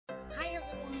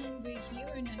we're here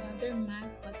in another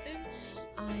math lesson.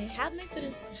 I have my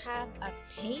students have a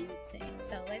painting,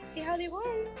 so let's see how they work.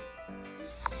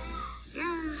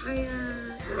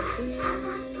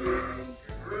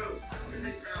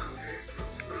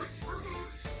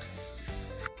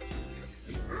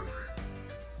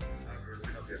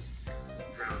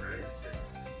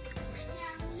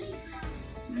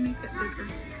 Make it bigger.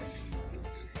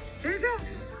 There you go.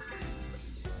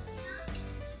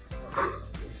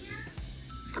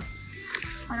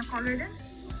 Want to color this?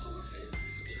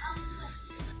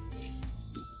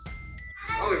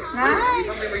 Nice.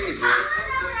 Don't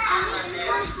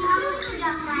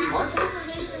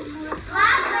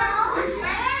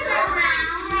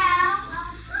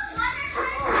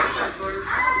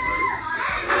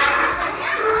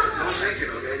drink it,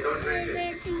 okay? Don't drink it.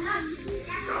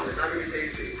 No, it's not going to be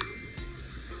tasty.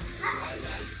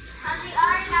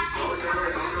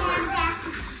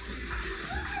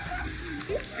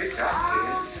 Good job,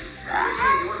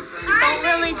 Don't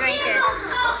really drink it.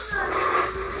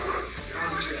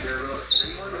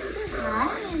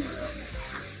 Nice.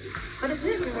 What is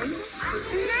this?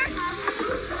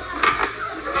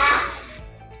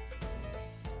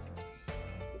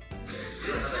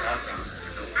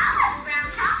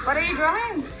 What are you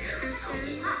drawing?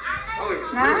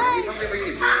 Nice.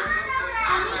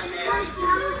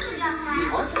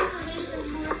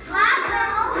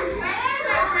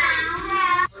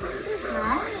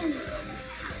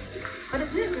 What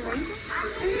is this?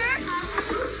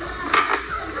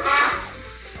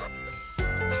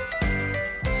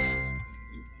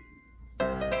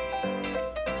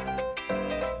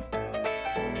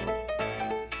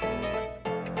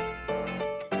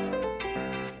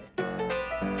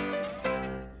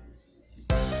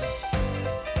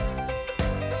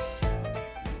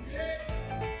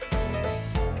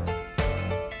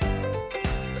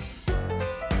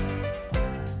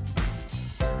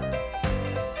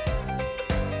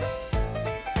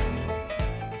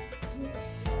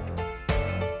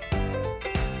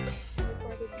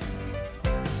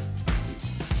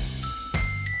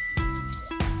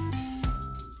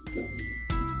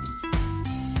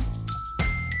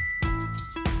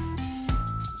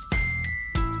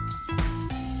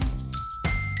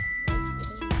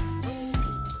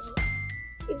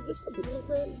 Is this a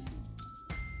program?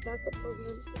 That's a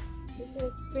program.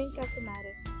 Because screencast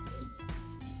matters.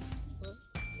 Huh?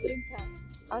 Screencast.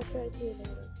 I'll show it to you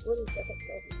later. What is that?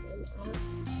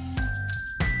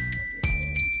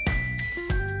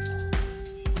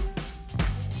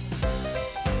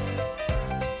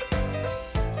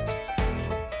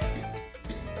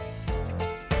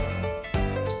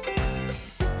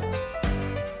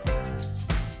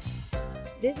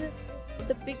 This is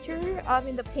the picture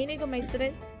in the painting of my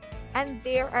students, and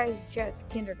there are just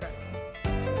kindergarten.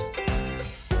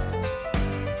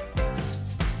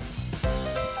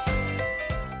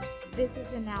 This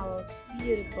is an owl. It's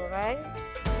beautiful, right?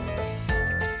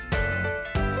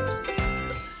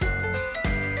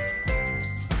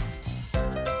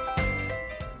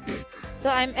 So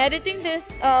I'm editing this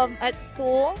at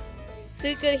school, so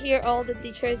you could hear all the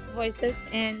teachers' voices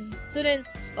and students'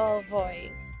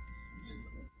 voice.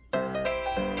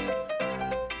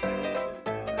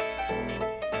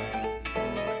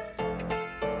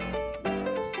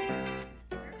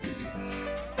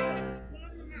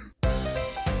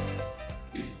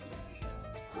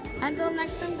 Until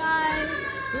next time, guys,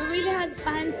 we really had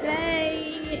fun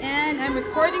today, and I'm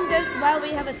recording this while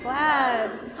we have a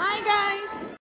class. Hi, guys.